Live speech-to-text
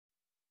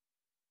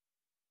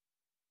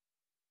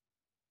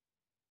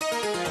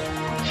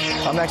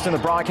Up next in the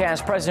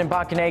broadcast, President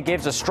Park Geun-hye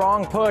gives a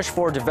strong push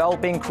for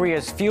developing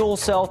Korea's fuel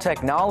cell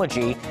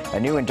technology. A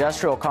new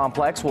industrial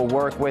complex will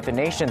work with the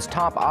nation's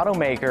top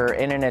automaker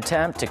in an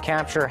attempt to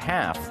capture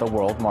half the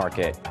world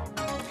market.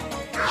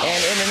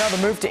 And in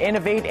another move to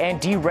innovate and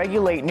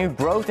deregulate new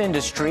growth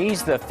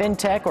industries, the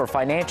fintech or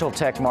financial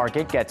tech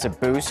market gets a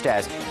boost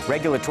as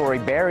regulatory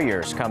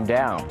barriers come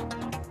down.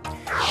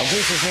 And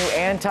Greece's new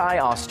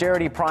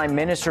anti-austerity prime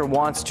minister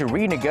wants to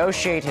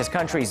renegotiate his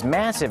country's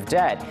massive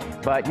debt,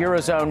 but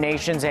eurozone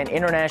nations and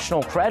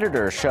international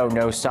creditors show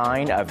no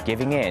sign of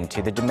giving in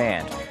to the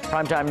demand.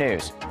 Primetime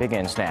News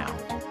begins now.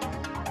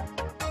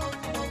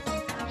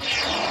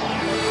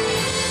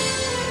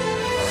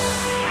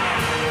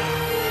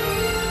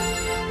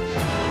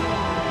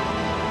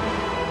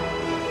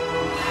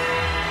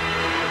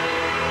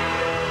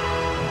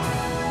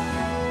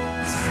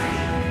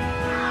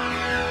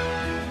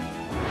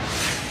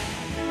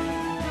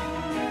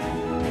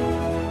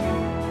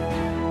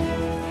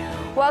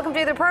 Welcome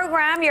to the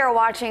program. You're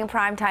watching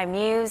Primetime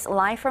News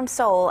live from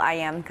Seoul. I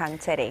am Kang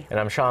Tae-ri. And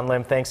I'm Sean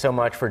Lim. Thanks so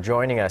much for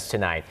joining us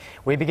tonight.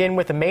 We begin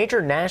with a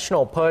major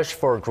national push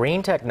for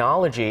green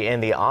technology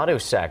in the auto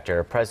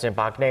sector. President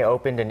Park Geun-hye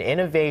opened an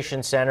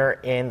innovation center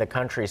in the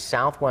country's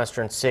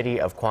southwestern city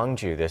of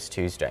Gwangju this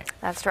Tuesday.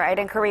 That's right.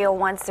 And Korea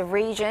wants the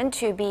region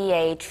to be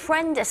a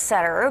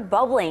trendsetter,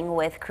 bubbling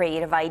with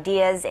creative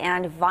ideas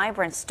and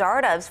vibrant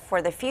startups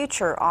for the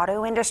future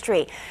auto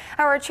industry.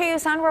 Our Choi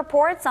Yoo-sun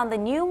reports on the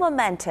new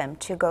momentum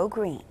to go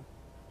green.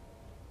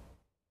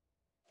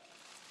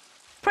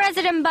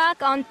 President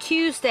Park on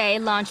Tuesday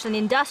launched an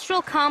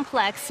industrial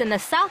complex in the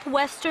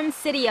southwestern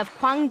city of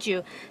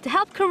Gwangju to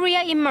help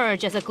Korea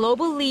emerge as a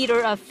global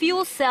leader of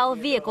fuel cell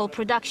vehicle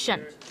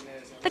production.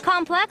 The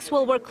complex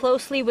will work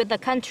closely with the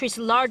country's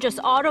largest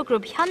auto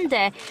group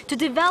Hyundai to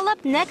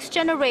develop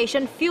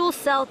next-generation fuel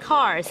cell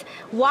cars,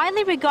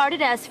 widely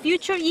regarded as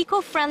future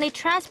eco-friendly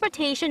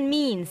transportation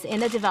means in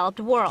the developed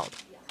world.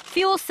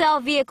 Fuel cell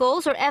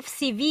vehicles, or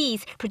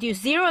FCVs, produce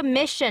zero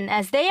emission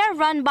as they are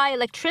run by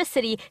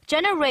electricity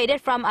generated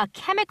from a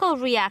chemical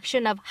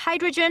reaction of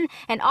hydrogen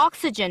and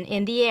oxygen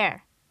in the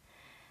air.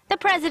 The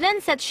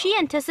president said she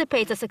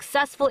anticipates a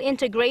successful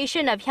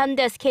integration of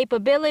Hyundai's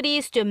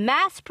capabilities to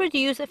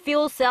mass-produce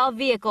fuel cell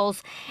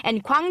vehicles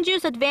and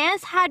Gwangju's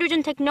advanced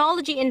hydrogen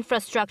technology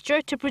infrastructure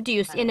to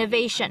produce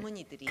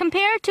innovation.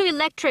 Compared to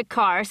electric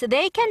cars,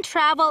 they can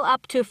travel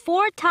up to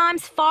 4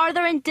 times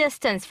farther in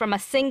distance from a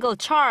single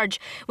charge,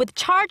 with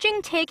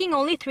charging taking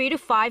only 3 to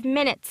 5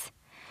 minutes.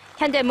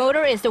 Hyundai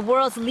Motor is the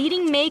world's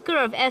leading maker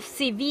of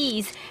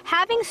FCVs,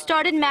 having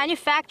started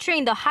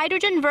manufacturing the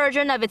hydrogen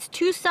version of its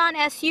Tucson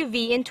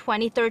SUV in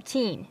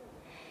 2013.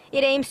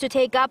 It aims to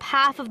take up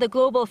half of the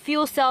global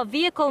fuel cell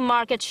vehicle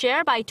market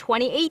share by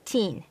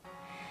 2018.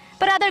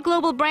 But other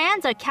global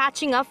brands are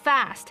catching up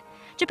fast.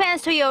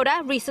 Japan's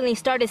Toyota recently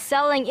started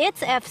selling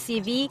its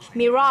FCV,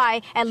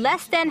 Mirai, at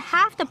less than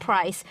half the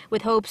price,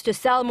 with hopes to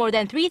sell more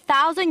than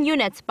 3,000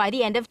 units by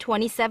the end of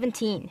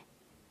 2017.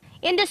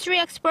 Industry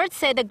experts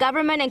say the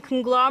government and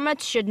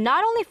conglomerates should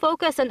not only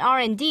focus on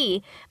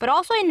R&D, but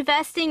also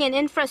investing in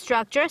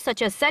infrastructure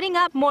such as setting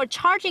up more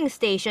charging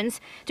stations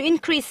to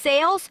increase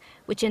sales,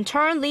 which in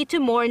turn lead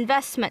to more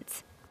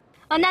investments.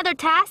 Another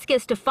task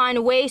is to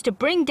find ways to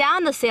bring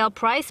down the sale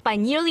price by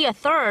nearly a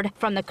third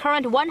from the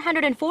current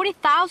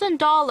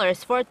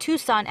 $140,000 for a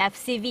Tucson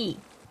FCV.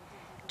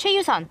 Choi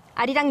Yoo-sun,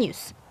 Arirang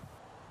News.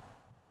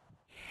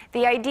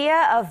 The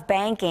idea of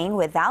banking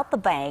without the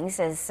banks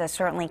is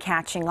certainly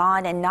catching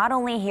on, and not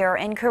only here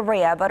in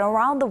Korea, but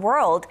around the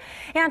world.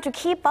 And to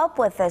keep up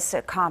with this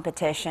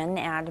competition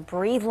and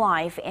breathe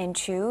life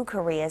into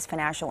Korea's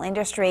financial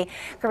industry,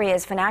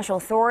 Korea's financial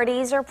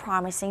authorities are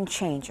promising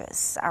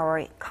changes.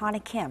 Our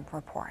Connie Kim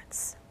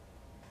reports.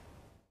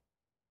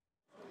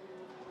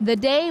 The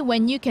day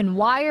when you can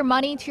wire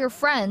money to your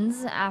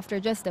friends after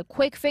just a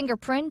quick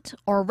fingerprint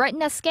or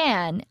retina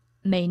scan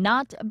may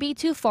not be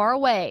too far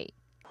away.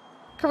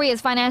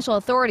 Korea's financial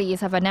authorities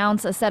have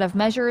announced a set of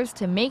measures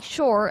to make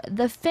sure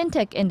the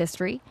fintech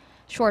industry,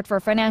 short for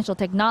financial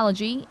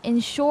technology,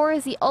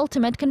 ensures the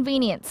ultimate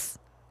convenience.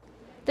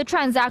 The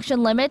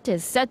transaction limit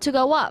is set to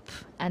go up,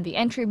 and the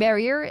entry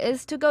barrier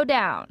is to go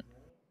down.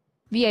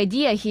 The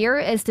idea here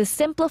is to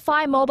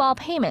simplify mobile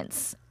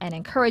payments and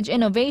encourage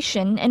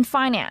innovation in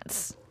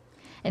finance.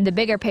 In the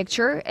bigger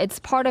picture, it's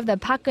part of the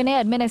Park Geun-hye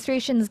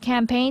administration's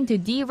campaign to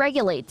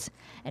deregulate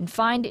and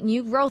find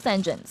new growth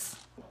engines.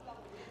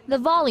 The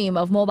volume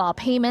of mobile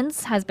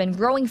payments has been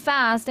growing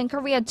fast in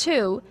Korea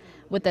too,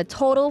 with the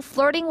total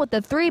flirting with the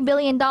 $3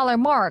 billion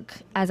mark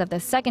as of the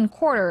second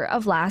quarter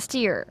of last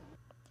year.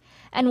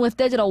 And with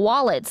digital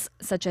wallets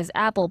such as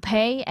Apple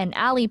Pay and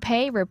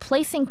Alipay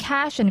replacing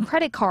cash and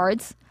credit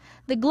cards,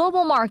 the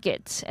global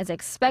market is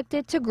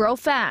expected to grow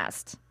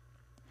fast.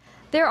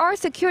 There are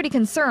security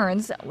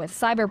concerns with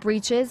cyber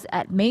breaches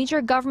at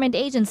major government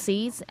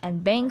agencies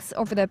and banks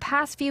over the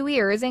past few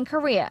years in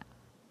Korea.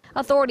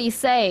 Authorities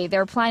say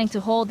they're planning to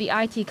hold the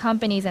IT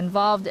companies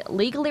involved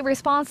legally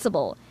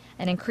responsible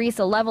and increase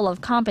the level of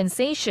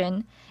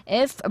compensation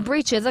if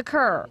breaches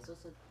occur.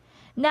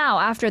 Now,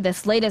 after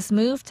this latest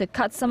move to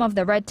cut some of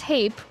the red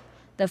tape,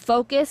 the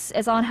focus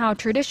is on how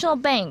traditional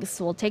banks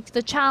will take to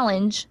the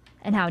challenge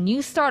and how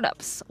new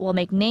startups will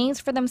make names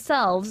for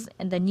themselves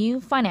in the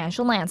new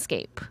financial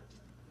landscape.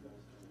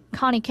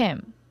 Connie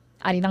Kim,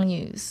 Arirang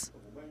News.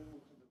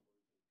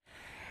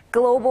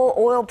 Global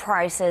oil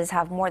prices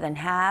have more than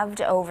halved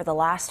over the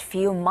last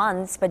few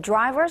months, but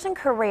drivers in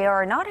Korea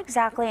are not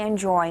exactly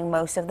enjoying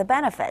most of the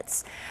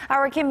benefits.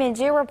 Our Kim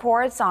Min-ji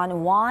reports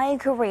on why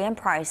Korean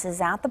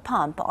prices at the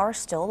pump are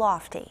still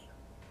lofty.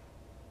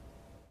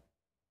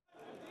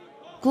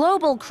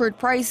 Global crude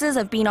prices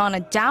have been on a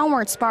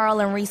downward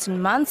spiral in recent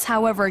months.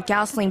 However,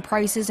 gasoline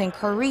prices in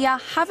Korea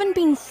haven't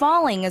been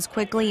falling as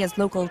quickly as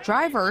local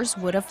drivers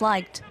would have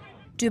liked.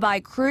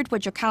 Dubai crude,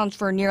 which accounts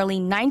for nearly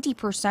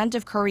 90%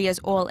 of Korea's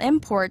oil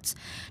imports,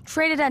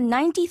 traded at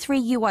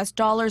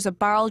 $93 a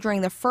barrel during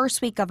the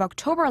first week of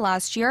October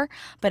last year,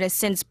 but has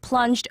since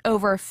plunged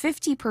over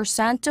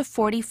 50% to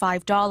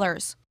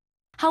 $45.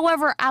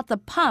 However, at the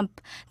pump,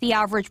 the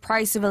average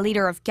price of a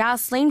liter of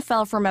gasoline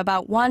fell from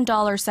about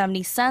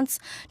 $1.70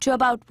 to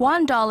about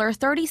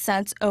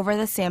 $1.30 over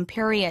the same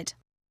period.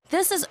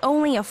 This is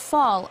only a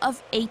fall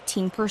of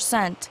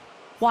 18%.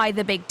 Why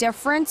the big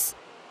difference?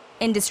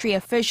 Industry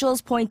officials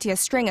point to a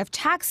string of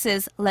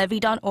taxes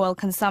levied on oil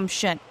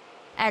consumption.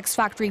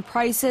 Ex-factory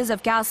prices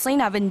of gasoline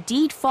have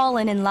indeed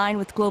fallen in line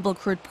with global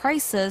crude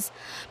prices,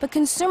 but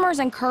consumers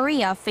in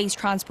Korea face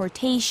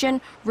transportation,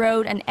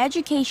 road, and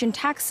education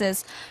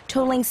taxes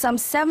totaling some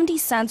 70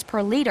 cents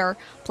per liter,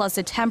 plus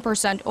a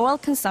 10% oil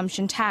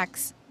consumption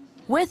tax.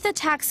 With the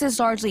taxes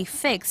largely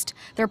fixed,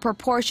 their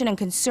proportion in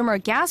consumer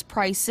gas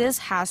prices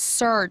has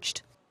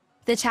surged.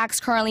 The tax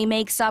currently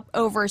makes up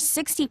over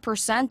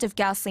 60% of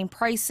gasoline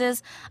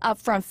prices, up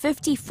from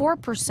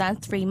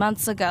 54% 3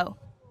 months ago.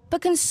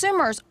 But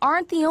consumers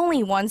aren't the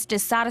only ones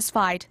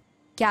dissatisfied.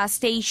 Gas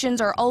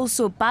stations are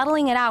also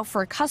battling it out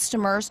for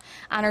customers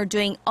and are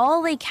doing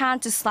all they can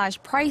to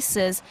slash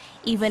prices,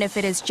 even if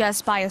it is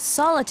just by a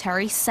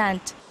solitary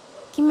cent.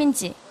 Kim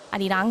Min-ji,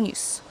 Arirang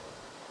News.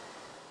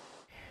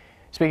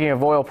 Speaking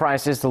of oil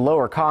prices, the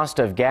lower cost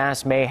of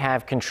gas may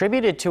have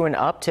contributed to an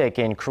uptick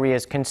in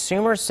Korea's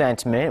consumer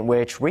sentiment,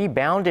 which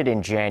rebounded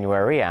in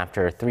January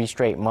after 3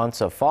 straight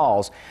months of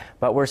falls.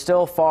 But we're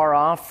still far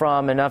off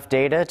from enough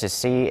data to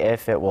see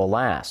if it will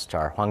last.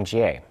 Our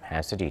Gwangju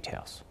has the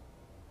details.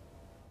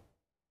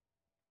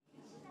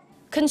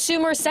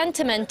 Consumer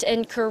sentiment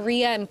in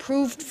Korea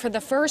improved for the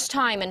first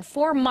time in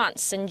 4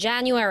 months in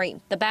January.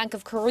 The Bank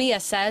of Korea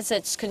says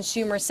its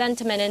consumer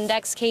sentiment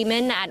index came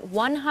in at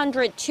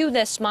 102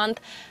 this month,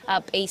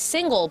 up a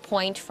single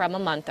point from a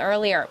month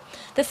earlier.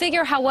 The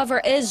figure, however,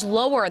 is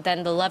lower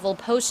than the level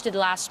posted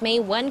last May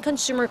when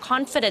consumer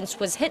confidence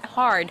was hit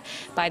hard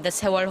by the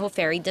Sewol-ho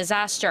ferry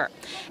disaster.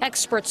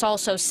 Experts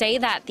also say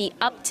that the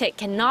uptick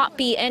cannot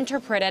be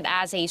interpreted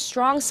as a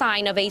strong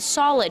sign of a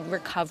solid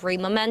recovery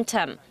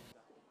momentum.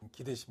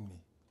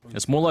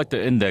 It's more like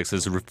the index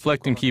is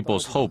reflecting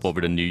people's hope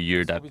over the new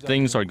year that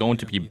things are going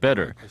to be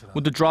better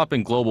with the drop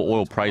in global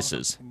oil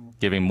prices,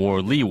 giving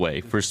more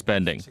leeway for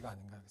spending.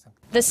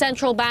 The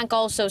central bank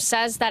also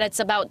says that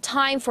it's about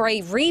time for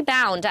a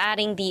rebound,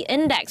 adding the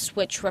index,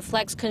 which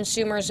reflects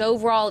consumers'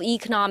 overall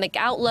economic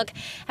outlook,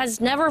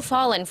 has never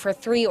fallen for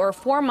 3 or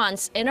 4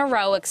 months in a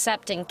row,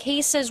 except in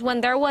cases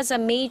when there was a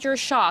major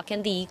shock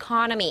in the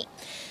economy.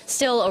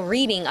 Still, a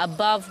reading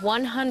above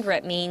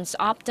 100 means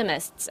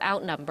optimists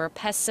outnumber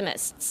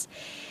pessimists.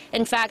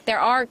 In fact, there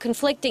are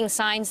conflicting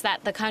signs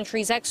that the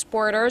country's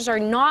exporters are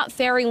not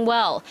faring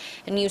well.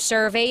 A new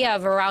survey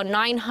of around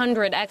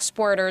 900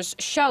 exporters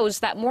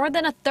shows that more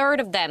than a third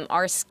of them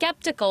are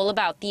skeptical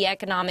about the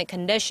economic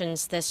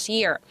conditions this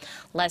year.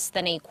 Less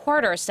than a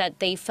quarter said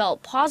they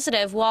felt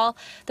positive, while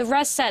the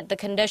rest said the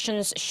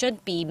conditions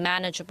should be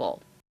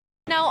manageable.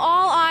 Now,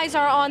 all eyes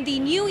are on the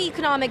new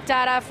economic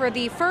data for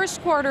the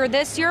first quarter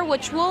this year,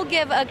 which will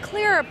give a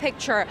clearer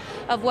picture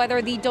of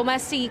whether the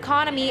domestic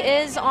economy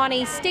is on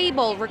a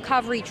stable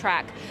recovery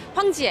track.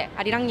 Gwangju,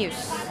 Arirang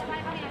News.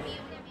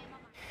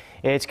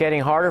 It's getting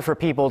harder for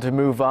people to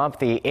move up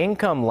the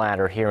income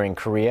ladder here in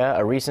Korea.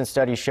 A recent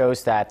study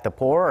shows that the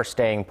poor are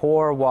staying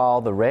poor while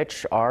the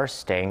rich are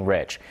staying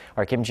rich.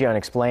 Our Kim Ji-yeon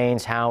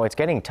explains how it's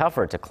getting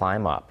tougher to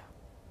climb up.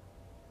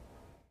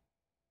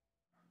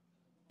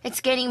 It's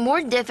getting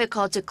more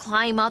difficult to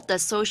climb up the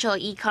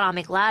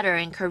socio-economic ladder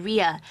in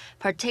Korea,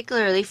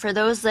 particularly for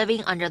those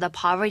living under the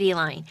poverty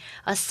line.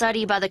 A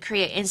study by the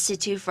Korea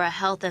Institute for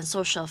Health and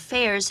Social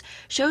Affairs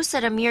shows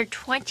that a mere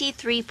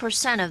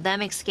 23% of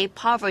them escaped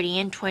poverty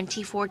in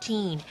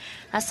 2014.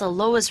 That's the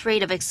lowest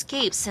rate of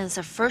escape since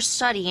the first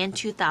study in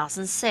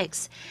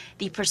 2006.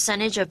 The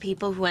percentage of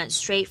people who went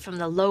straight from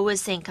the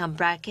lowest income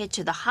bracket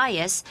to the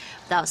highest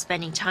without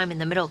spending time in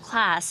the middle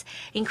class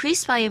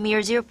increased by a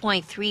mere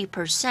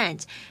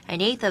 0.3%,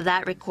 an eighth of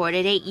that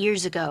recorded 8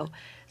 years ago.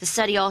 The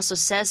study also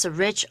says the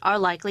rich are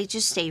likely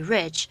to stay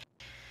rich.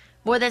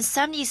 More than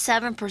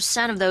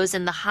 77% of those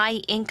in the high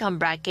income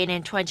bracket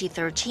in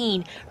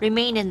 2013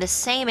 remained in the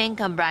same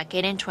income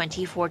bracket in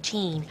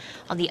 2014.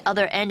 On the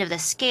other end of the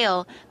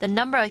scale, the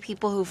number of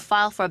people who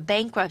filed for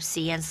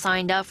bankruptcy and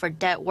signed up for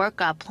debt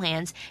workout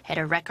plans hit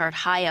a record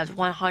high of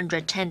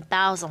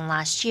 110,000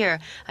 last year,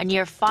 a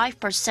near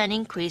 5%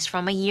 increase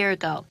from a year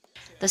ago.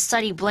 The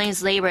study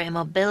blames labor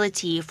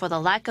immobility for the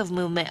lack of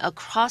movement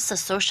across the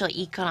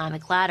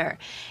socio-economic ladder.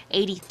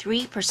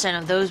 83%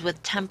 of those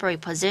with temporary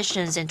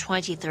positions in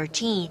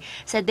 2013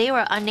 said they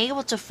were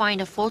unable to find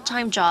a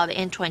full-time job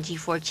in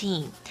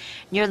 2014.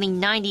 Nearly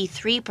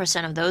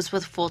 93% of those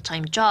with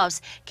full-time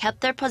jobs kept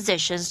their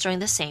positions during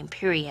the same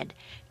period.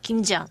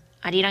 Kim Jeon,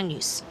 Arirang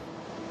News.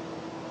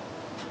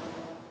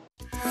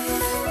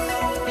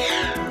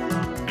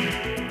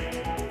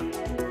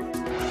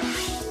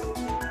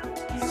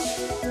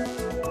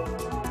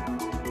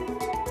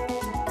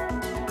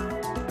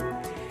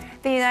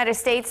 The United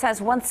States has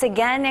once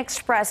again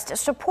expressed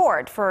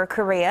support for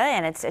Korea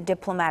in its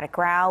diplomatic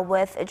row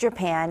with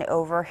Japan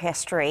over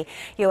history.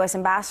 U.S.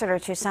 Ambassador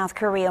to South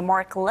Korea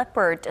Mark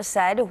Lippert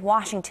said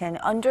Washington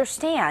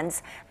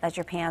understands that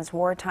Japan's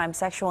wartime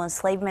sexual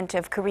enslavement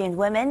of Korean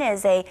women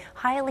is a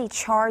highly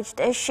charged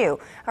issue.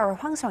 Our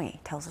Hwang Sung-hee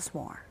tells us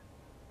more.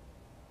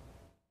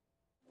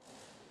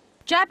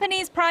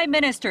 Japanese Prime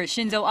Minister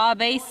Shinzo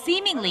Abe's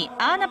seemingly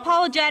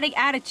unapologetic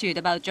attitude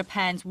about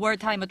Japan's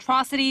wartime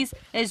atrocities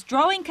is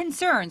drawing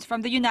concerns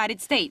from the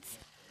United States.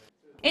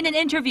 In an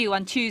interview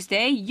on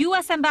Tuesday,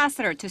 U.S.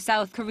 Ambassador to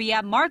South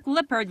Korea Mark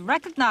Lippert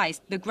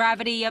recognized the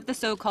gravity of the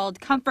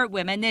so-called comfort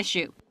women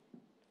issue.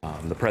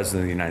 The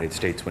President of the United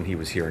States, when he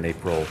was here in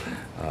April,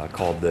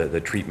 called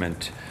the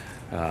treatment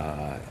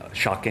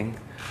shocking.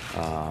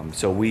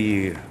 So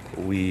we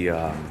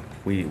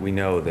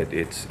know that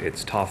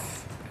it's tough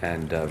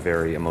and a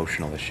very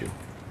emotional issue.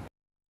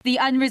 The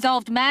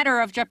unresolved matter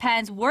of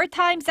Japan's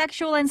wartime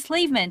sexual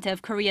enslavement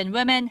of Korean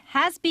women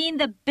has been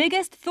the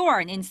biggest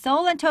thorn in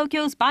Seoul and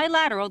Tokyo's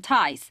bilateral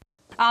ties.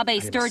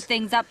 Abe stirred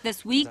things up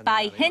this week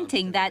by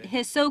hinting that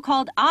his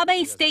so-called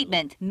Abe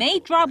statement may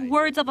drop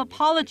words of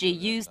apology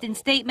used in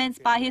statements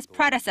by his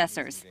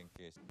predecessors.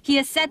 He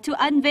is set to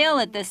unveil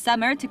it this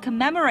summer to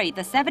commemorate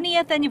the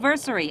 70th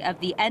anniversary of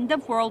the end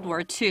of World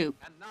War II.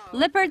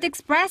 Lippert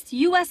expressed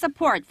U.S.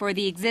 support for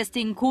the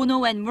existing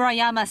Kono and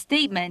Murayama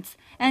statements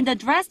and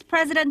addressed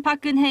President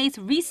Park Geun-hye's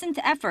recent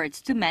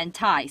efforts to mend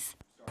ties.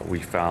 We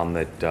found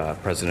that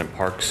President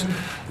Park's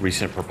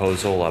recent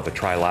proposal of a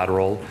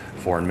trilateral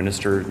foreign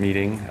minister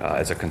meeting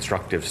as a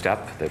constructive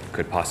step that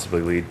could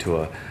possibly lead to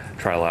a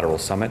trilateral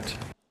summit.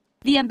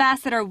 The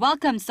ambassador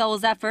welcomed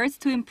Seoul's efforts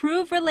to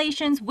improve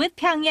relations with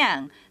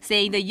Pyongyang,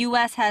 saying the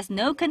U.S. has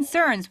no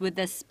concerns with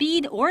the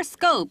speed or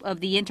scope of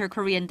the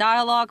inter-Korean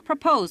dialogue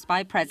proposed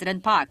by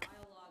President Park.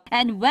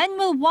 And when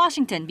will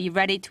Washington be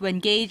ready to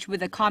engage with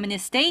the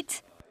communist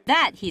state?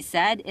 That, he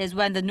said, is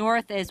when the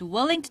North is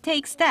willing to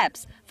take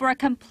steps for a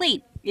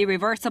complete,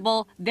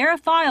 irreversible,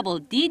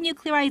 verifiable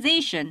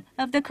denuclearization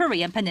of the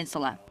Korean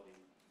Peninsula.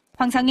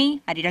 Hwang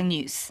Sung-hee, Arirang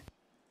News.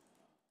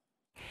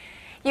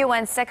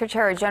 UN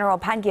Secretary General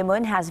Park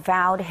Geun-hye has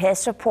vowed his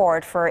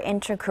support for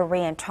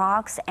inter-Korean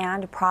talks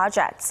and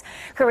projects.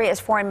 Korea's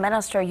Foreign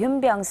Minister Yoon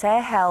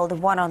Byung-se held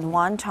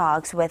one-on-one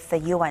talks with the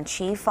UN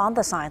chief on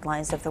the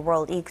sidelines of the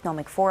World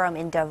Economic Forum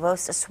in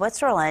Davos,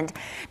 Switzerland.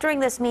 During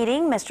this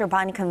meeting, Mr.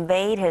 Ban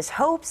conveyed his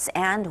hopes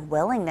and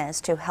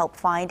willingness to help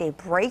find a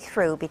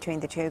breakthrough between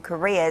the two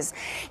Koreas.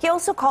 He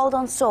also called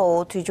on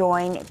Seoul to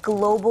join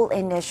global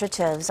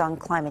initiatives on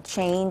climate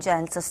change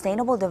and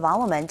sustainable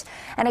development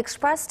and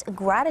expressed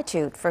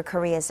gratitude for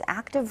Korea's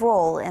active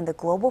role in the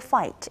global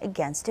fight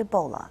against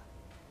Ebola.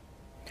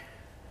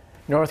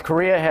 North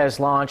Korea has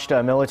launched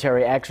a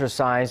military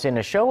exercise in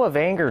a show of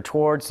anger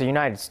towards the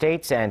United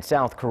States and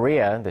South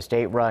Korea. The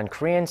state-run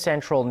Korean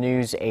Central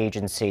News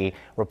Agency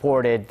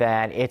reported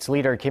that its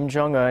leader Kim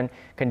Jong-un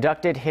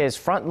conducted his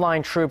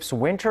frontline troops'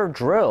 winter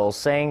drill,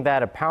 saying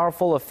that a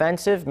powerful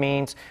offensive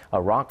means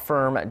a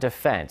rock-firm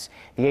defense.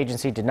 The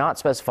agency did not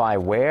specify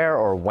where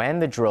or when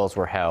the drills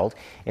were held.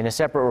 In a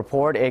separate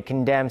report, it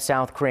condemned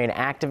South Korean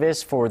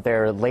activists for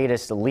their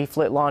latest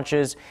leaflet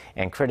launches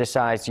and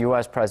criticized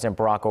U.S. President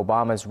Barack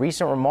Obama's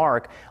recent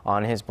remark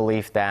on his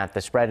belief that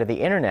the spread of the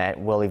internet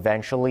will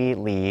eventually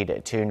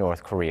lead to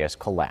North Korea's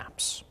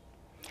collapse.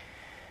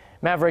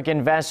 Maverick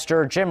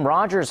investor Jim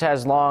Rogers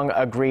has long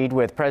agreed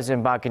with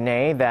President Park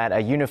Geun-hye that a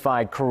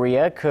unified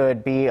Korea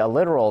could be a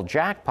literal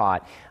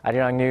jackpot.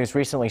 Arirang News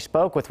recently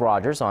spoke with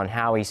Rogers on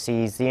how he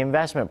sees the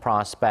investment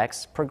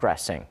prospects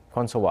progressing.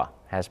 Kwon So-hwa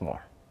has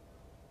more.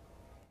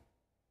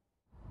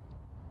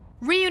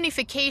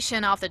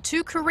 Reunification of the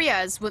two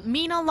Koreas would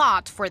mean a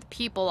lot for the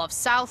people of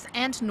South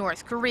and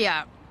North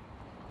Korea.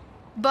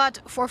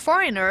 But for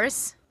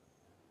foreigners,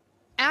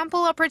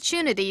 ample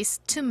opportunities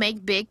to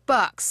make big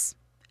bucks,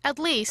 at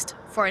least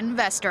for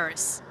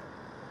investors.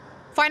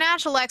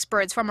 Financial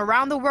experts from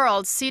around the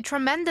world see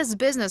tremendous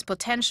business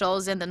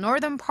potentials in the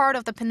northern part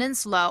of the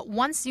peninsula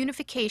once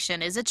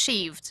unification is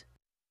achieved.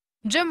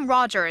 Jim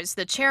Rogers,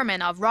 the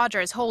chairman of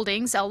Rogers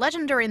Holdings, a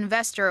legendary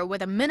investor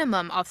with a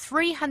minimum of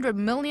 $300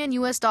 million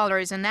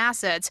in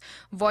assets,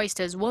 voiced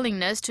his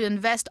willingness to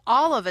invest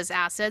all of his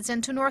assets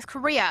into North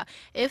Korea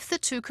if the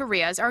two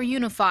Koreas are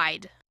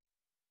unified.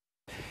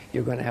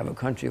 You're going to have a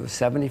country with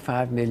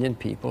 75 million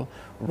people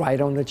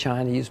right on the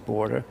Chinese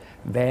border,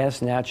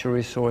 vast natural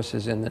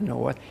resources in the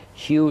north,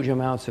 huge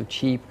amounts of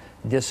cheap,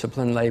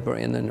 disciplined labor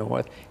in the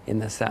north. In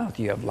the south,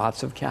 you have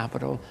lots of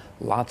capital,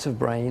 lots of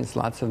brains,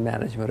 lots of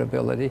management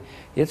ability.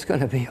 It's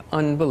going to be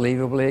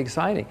unbelievably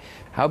exciting.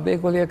 How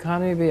big will the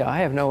economy be? I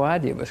have no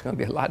idea, but it's going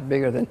to be a lot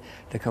bigger than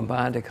the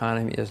combined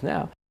economy is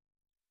now.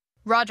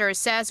 Rogers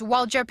says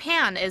while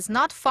Japan is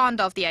not fond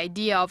of the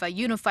idea of a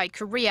unified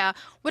Korea,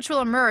 which will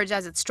emerge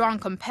as its strong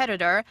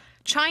competitor,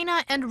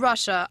 China and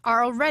Russia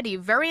are already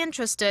very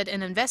interested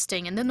in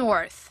investing in the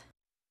north.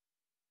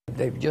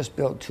 They've just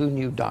built 2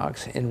 new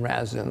docks in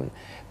Rasun.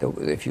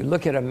 If you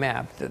look at a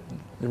map, the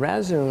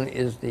Rasun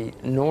is the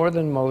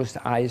northernmost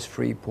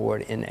ice-free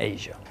port in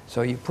Asia.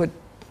 So you put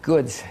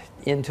goods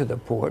into the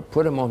port,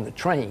 put them on the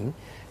train,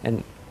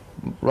 and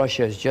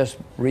Russia has just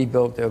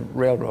rebuilt the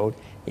railroad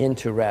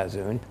into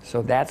Rasun.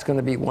 So that's going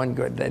to be one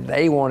good.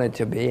 They want it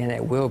to be, and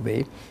it will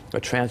be, a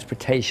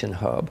transportation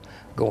hub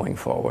going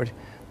forward.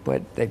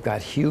 But they've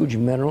got huge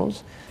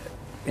minerals.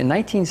 In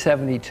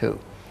 1972,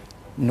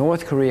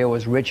 North Korea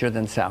was richer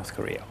than South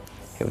Korea.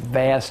 It was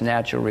vast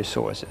natural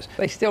resources.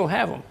 They still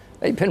have them.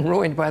 They've been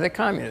ruined by the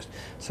communists.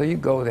 So you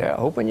go there,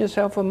 open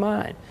yourself a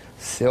mine.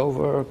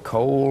 Silver,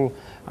 coal,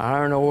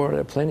 iron ore,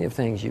 there are plenty of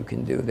things you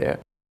can do there.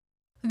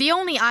 The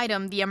only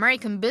item the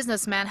American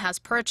businessman has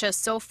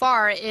purchased so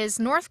far is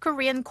North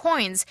Korean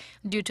coins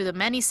due to the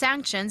many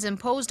sanctions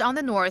imposed on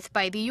the North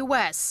by the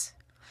U.S.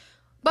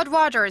 But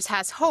Rogers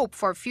has hope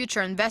for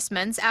future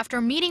investments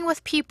after meeting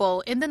with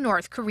people in the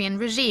North Korean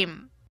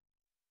regime.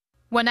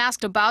 When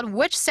asked about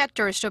which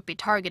sectors should be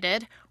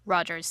targeted,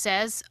 Rogers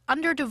says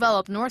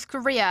underdeveloped North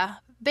Korea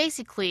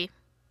basically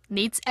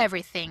needs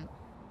everything.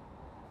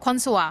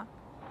 Kwon-soa,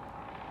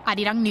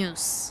 Arirang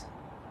News.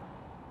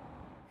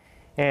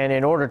 And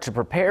in order to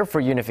prepare for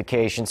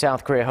unification,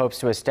 South Korea hopes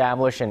to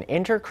establish an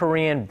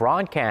inter-Korean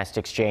broadcast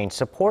exchange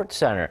support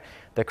center.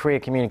 The Korea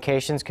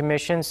Communications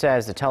Commission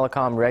says the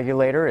telecom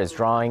regulator is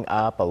drawing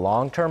up a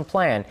long-term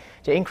plan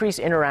to increase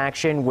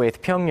interaction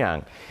with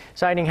Pyongyang.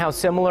 Citing how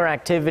similar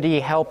activity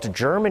helped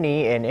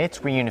Germany in its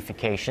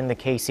reunification, the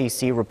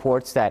KCC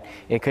reports that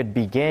it could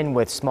begin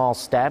with small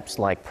steps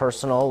like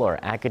personal or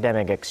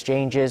academic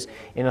exchanges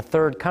in a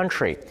third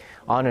country.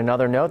 On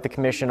another note, the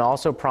Commission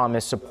also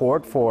promised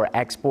support for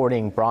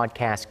exporting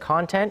broadcast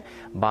content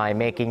by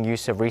making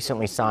use of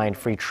recently signed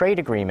free trade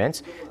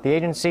agreements. The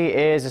agency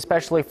is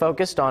especially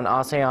focused on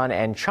ASEAN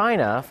and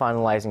China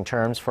finalizing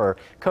terms for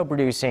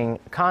co-producing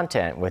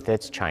content with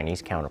its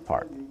Chinese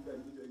counterpart.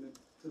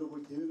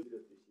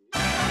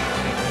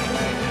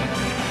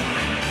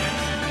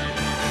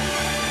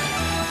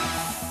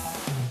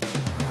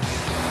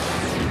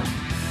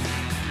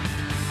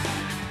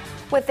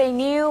 With a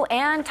new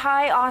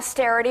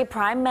anti-austerity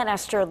prime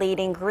minister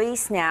leading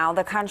Greece now,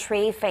 the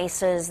country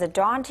faces the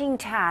daunting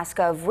task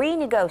of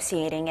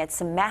renegotiating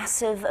its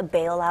massive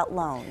bailout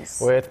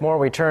loans. With more,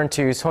 we turn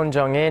to Son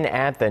Jung-in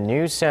at the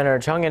News Center.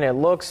 Jung-in, it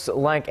looks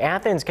like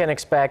Athens can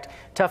expect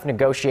tough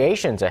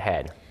negotiations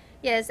ahead.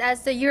 Yes,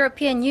 as the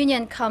European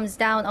Union comes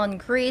down on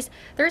Greece,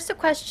 there's a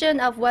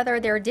question of whether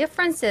their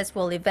differences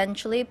will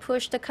eventually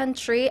push the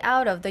country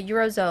out of the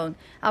eurozone.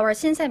 Our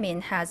Shin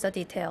Se-min has the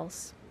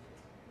details.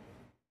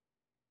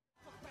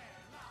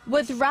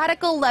 With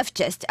radical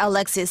leftist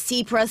Alexis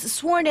Tsipras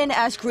sworn in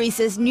as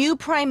Greece's new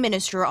prime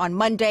minister on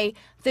Monday,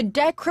 the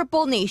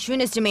debt-crippled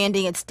nation is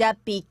demanding its debt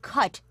be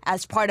cut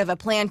as part of a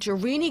plan to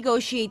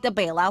renegotiate the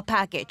bailout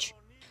package.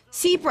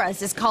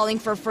 Tsipras is calling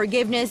for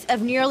forgiveness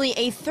of nearly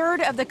a third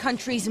of the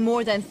country's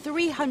more than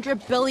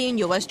 $300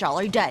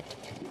 billion debt.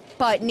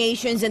 But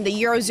nations in the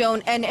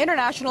eurozone and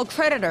international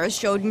creditors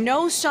showed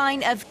no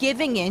sign of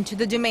giving in to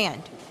the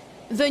demand.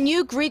 The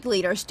new Greek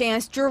leader's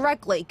stance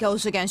directly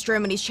goes against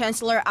Germany's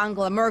Chancellor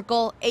Angela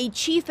Merkel, a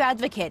chief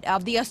advocate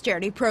of the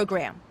austerity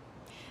program.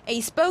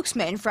 A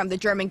spokesman from the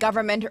German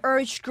government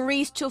urged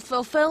Greece to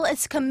fulfill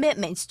its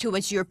commitments to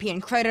its European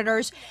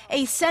creditors,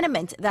 a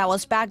sentiment that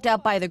was backed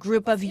up by the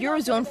group of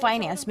Eurozone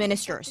finance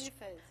ministers.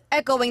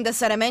 Echoing the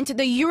sentiment,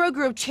 the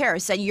Eurogroup chair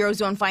said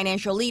Eurozone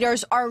financial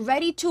leaders are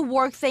ready to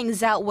work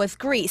things out with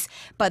Greece,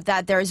 but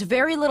that there's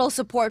very little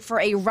support for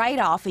a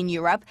write-off in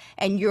Europe,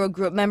 and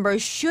Eurogroup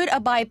members should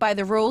abide by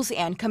the rules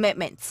and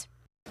commitments.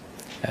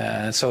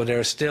 So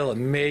there's still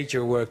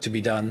major work to be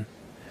done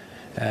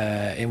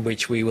in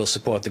which we will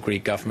support the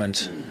Greek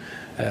government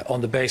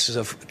on the basis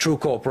of true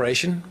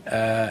cooperation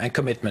and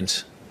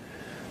commitment.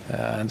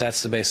 And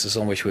that's the basis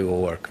on which we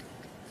will work.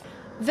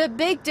 The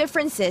big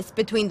differences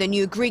between the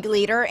new Greek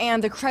leader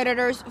and the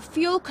creditors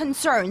fuel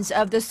concerns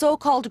of the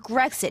so-called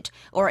Grexit,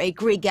 or a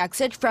Greek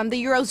exit from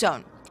the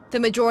Eurozone. The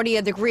majority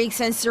of the Greeks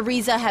and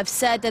Syriza have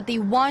said that they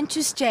want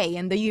to stay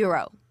in the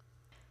euro.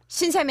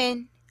 Shin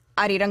Se-min,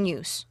 Arirang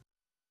News.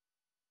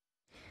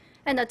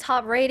 And the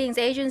top ratings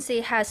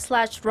agency has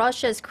slashed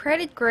Russia's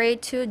credit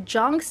grade to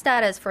junk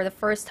status for the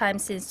first time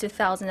since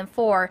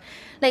 2004.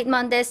 Late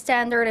Monday,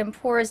 Standard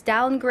 & Poor's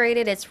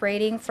downgraded its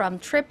rating from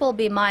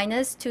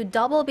BBB- to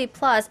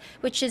BB+,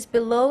 which is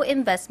below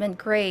investment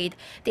grade.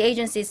 The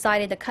agency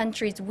cited the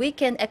country's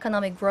weakened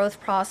economic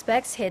growth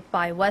prospects hit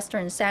by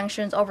Western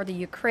sanctions over the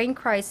Ukraine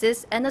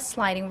crisis and a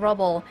sliding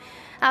ruble.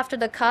 After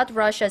the cut,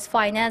 Russia's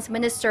finance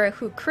minister,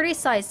 who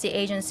criticized the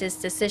agency's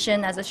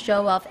decision as a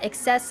show of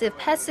excessive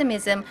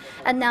pessimism,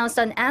 announced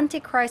an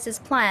anti-crisis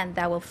plan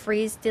that will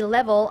freeze the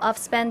level of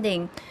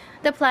spending.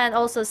 The plan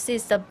also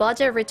sees the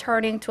budget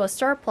returning to a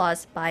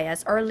surplus by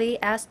as early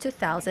as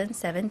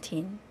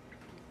 2017.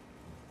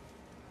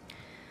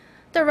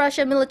 The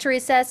Russian military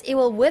says it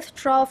will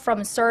withdraw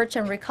from search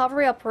and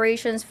recovery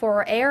operations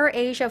for Air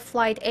Asia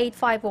Flight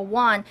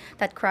 8501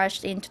 that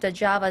crashed into the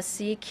Java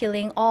Sea,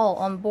 killing all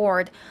on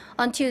board.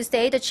 On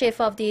Tuesday, the chief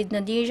of the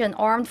Indonesian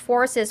Armed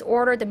Forces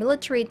ordered the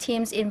military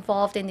teams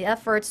involved in the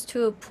efforts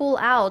to pull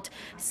out,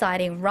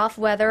 citing rough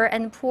weather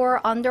and poor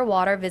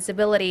underwater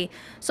visibility.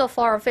 So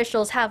far,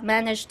 officials have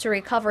managed to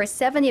recover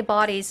 70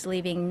 bodies,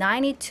 leaving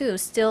 92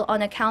 still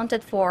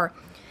unaccounted for.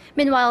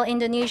 Meanwhile,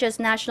 Indonesia's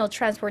National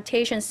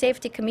Transportation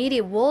Safety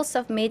Committee will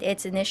submit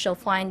its initial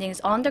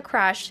findings on the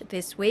crash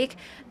this week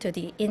to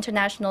the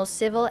International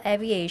Civil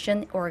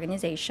Aviation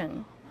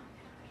Organization.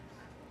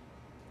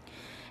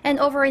 And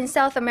over in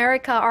South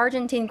America,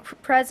 Argentine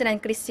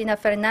President Cristina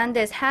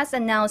Fernandez has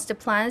announced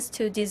plans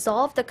to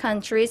dissolve the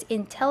country's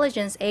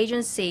intelligence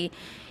agency.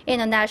 In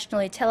a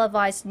nationally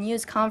televised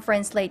news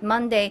conference late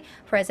Monday,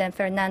 President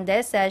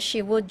Fernandez says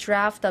she would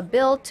draft a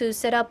bill to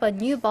set up a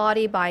new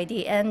body by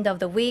the end of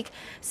the week,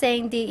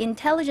 saying the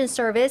intelligence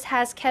service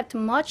has kept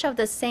much of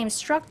the same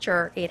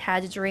structure it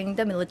had during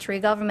the military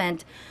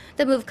government.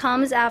 The move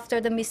comes after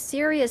the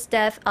mysterious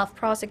death of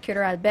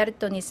prosecutor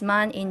Alberto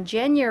Nisman in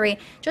January,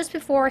 just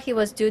before he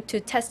was due to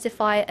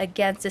testify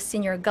against the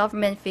senior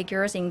government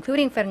figures,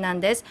 including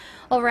Fernandez,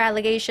 over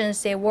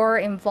allegations they were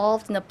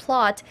involved in a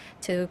plot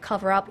to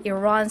cover up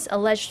Iran's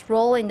alleged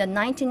role in the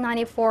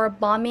 1994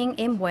 bombing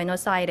in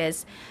Buenos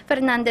Aires.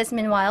 Fernandez,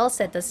 meanwhile,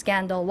 said the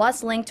scandal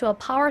was linked to a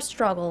power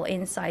struggle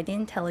inside the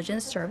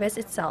intelligence service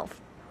itself.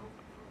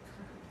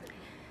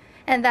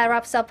 And that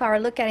wraps up our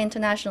look at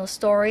international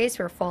stories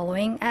we're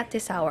following at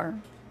this hour.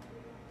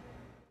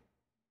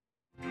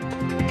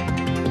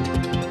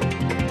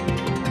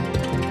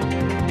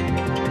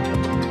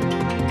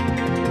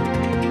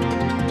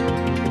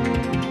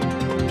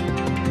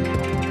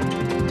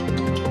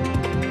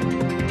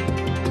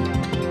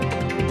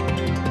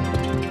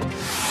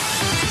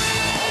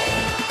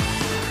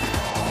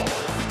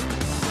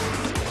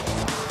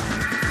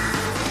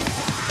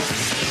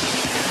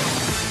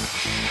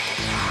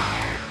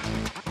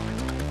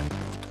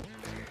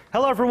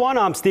 Hello everyone,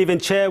 I'm Stephen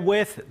Che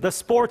with the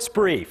Sports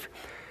Brief.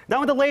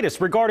 Now in the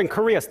latest regarding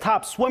Korea's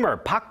top swimmer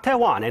Park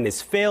Tae-hwan and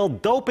his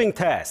failed doping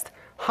test,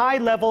 high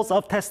levels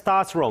of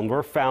testosterone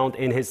were found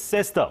in his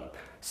system.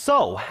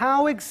 So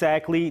how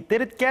exactly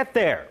did it get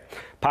there?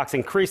 Park's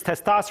increased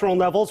testosterone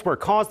levels were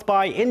caused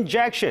by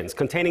injections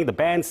containing the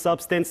banned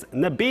substance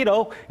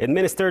Nebido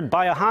administered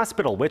by a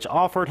hospital which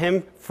offered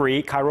him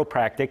free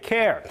chiropractic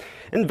care.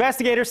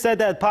 Investigators said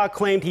that Park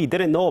claimed he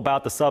didn't know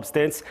about the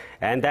substance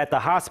and that the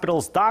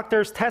hospital's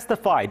doctors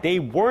testified they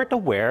weren't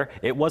aware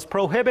it was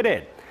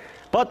prohibited.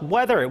 But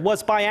whether it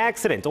was by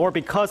accident or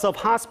because of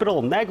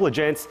hospital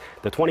negligence,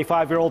 the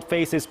 25-year-old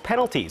faces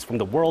penalties from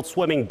the world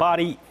swimming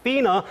body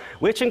FINA,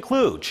 which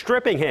include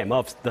stripping him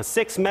of the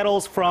 6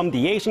 medals from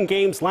the Asian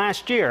Games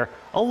last year,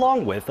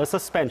 along with a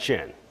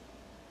suspension.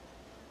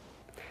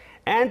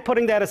 And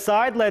putting that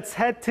aside, let's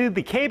head to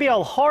the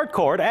KBL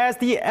hardcourt as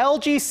the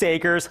LG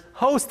Sakers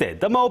hosted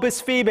the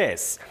Mobis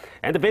Phoebus.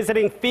 And the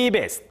visiting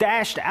Phoebus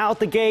dashed out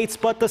the gates,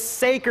 but the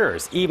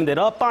Sakers evened it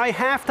up by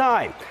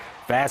halftime.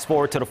 Fast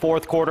forward to the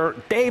fourth quarter,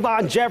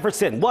 Davon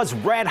Jefferson was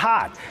red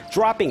hot,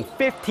 dropping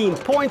 15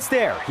 points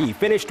there. He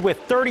finished with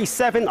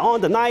 37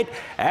 on the night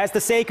as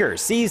the Sakers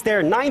seized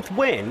their 9th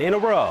win in a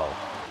row.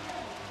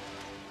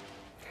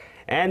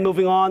 And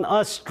moving on,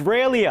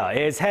 Australia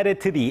is headed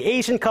to the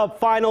Asian Cup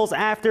finals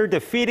after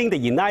defeating the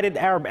United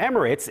Arab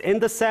Emirates in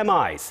the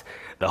semis.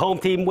 The home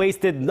team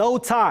wasted no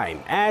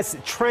time as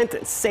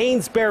Trent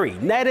Sainsbury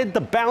netted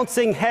the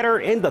bouncing header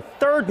in the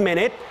 3rd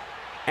minute.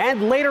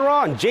 And later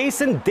on,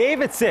 Jason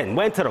Davidson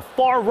went to the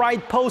far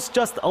right post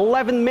just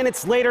 11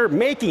 minutes later,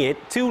 making it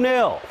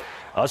 2-0.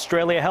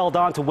 Australia held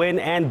on to win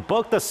and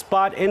booked a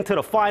spot into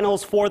the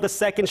finals for the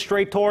 2nd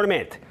straight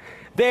tournament.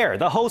 There,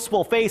 the hosts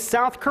will face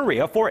South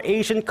Korea for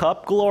Asian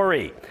Cup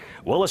glory.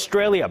 Will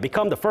Australia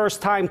become the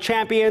first-time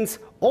champions,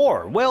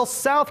 or will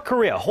South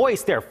Korea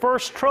hoist their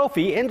first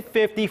trophy in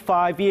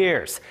 55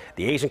 years?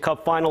 The Asian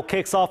Cup final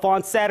kicks off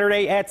on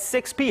Saturday at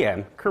 6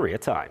 p.m. Korea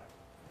time.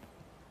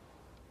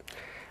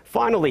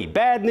 Finally,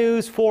 bad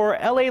news for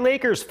LA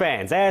Lakers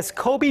fans as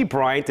Kobe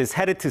Bryant is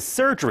headed to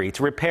surgery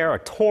to repair a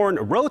torn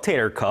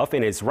rotator cuff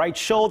in his right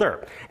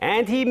shoulder,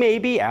 and he may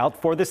be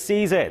out for the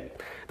season.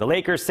 The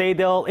Lakers say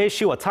they'll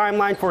issue a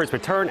timeline for his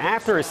return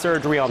after his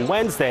surgery on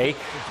Wednesday,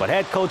 but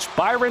head coach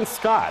Byron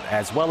Scott,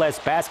 as well as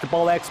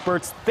basketball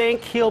experts,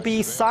 think he'll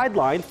be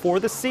sidelined for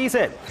the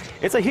season.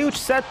 It's a huge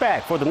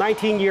setback for the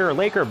 19-year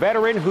Laker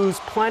veteran who's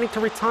planning to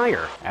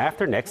retire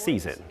after next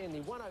season.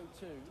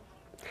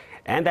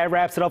 And that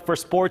wraps it up for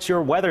sports.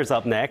 Your weather's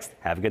up next.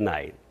 Have a good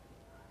night.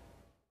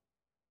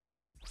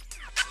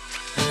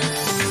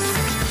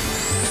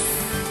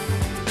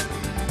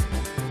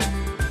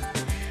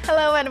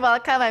 Hello and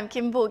welcome. I'm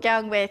Kim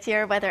Bo-kyung with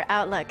your weather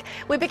outlook.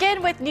 We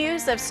begin with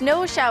news of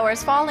snow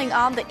showers falling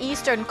on the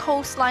eastern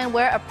coastline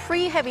where a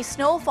pre-heavy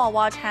snowfall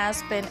watch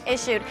has been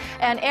issued.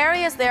 And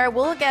areas there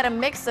will get a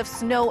mix of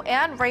snow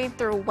and rain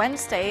through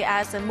Wednesday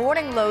as the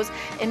morning lows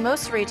in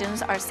most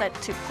regions are set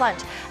to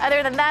plunge.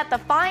 Other than that, the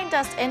fine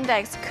dust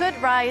index could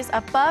rise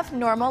above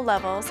normal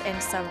levels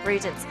in some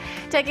regions.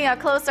 Taking a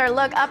closer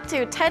look, up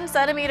to 10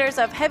 centimeters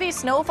of heavy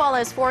snowfall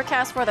is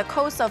forecast for the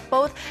coast of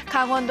both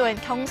Gangwon-do and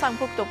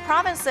Gyeongsang-pukto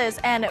provinces,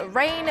 and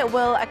rain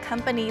will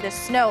accompany the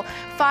snow.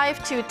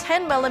 5 to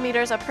 10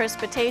 millimeters of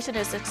precipitation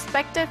is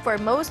expected for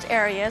most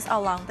areas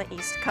along the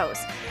east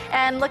coast.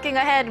 And looking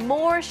ahead,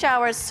 more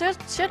showers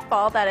should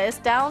fall, that is,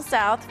 down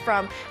south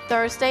from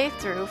Thursday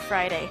through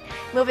Friday.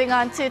 Moving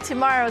on to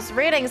tomorrow's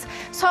readings,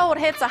 Seoul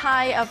hits a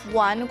high of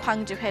 1,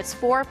 Gwangju hits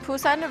 4,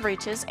 Busan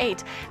reaches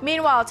 8.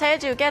 Meanwhile,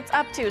 Jeju gets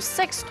up to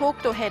 6,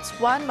 Dokdo hits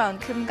 1, Mount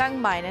Kumgang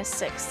minus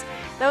 6.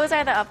 Those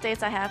are the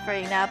updates I have for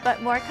you now,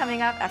 but more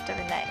coming up after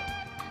midnight.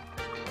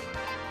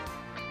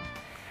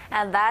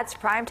 And that's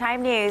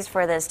primetime news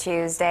for this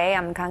Tuesday.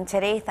 I'm Kang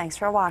Chiri. Thanks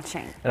for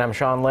watching. And I'm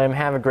Sean Lim.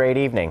 Have a great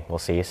evening. We'll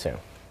see you soon.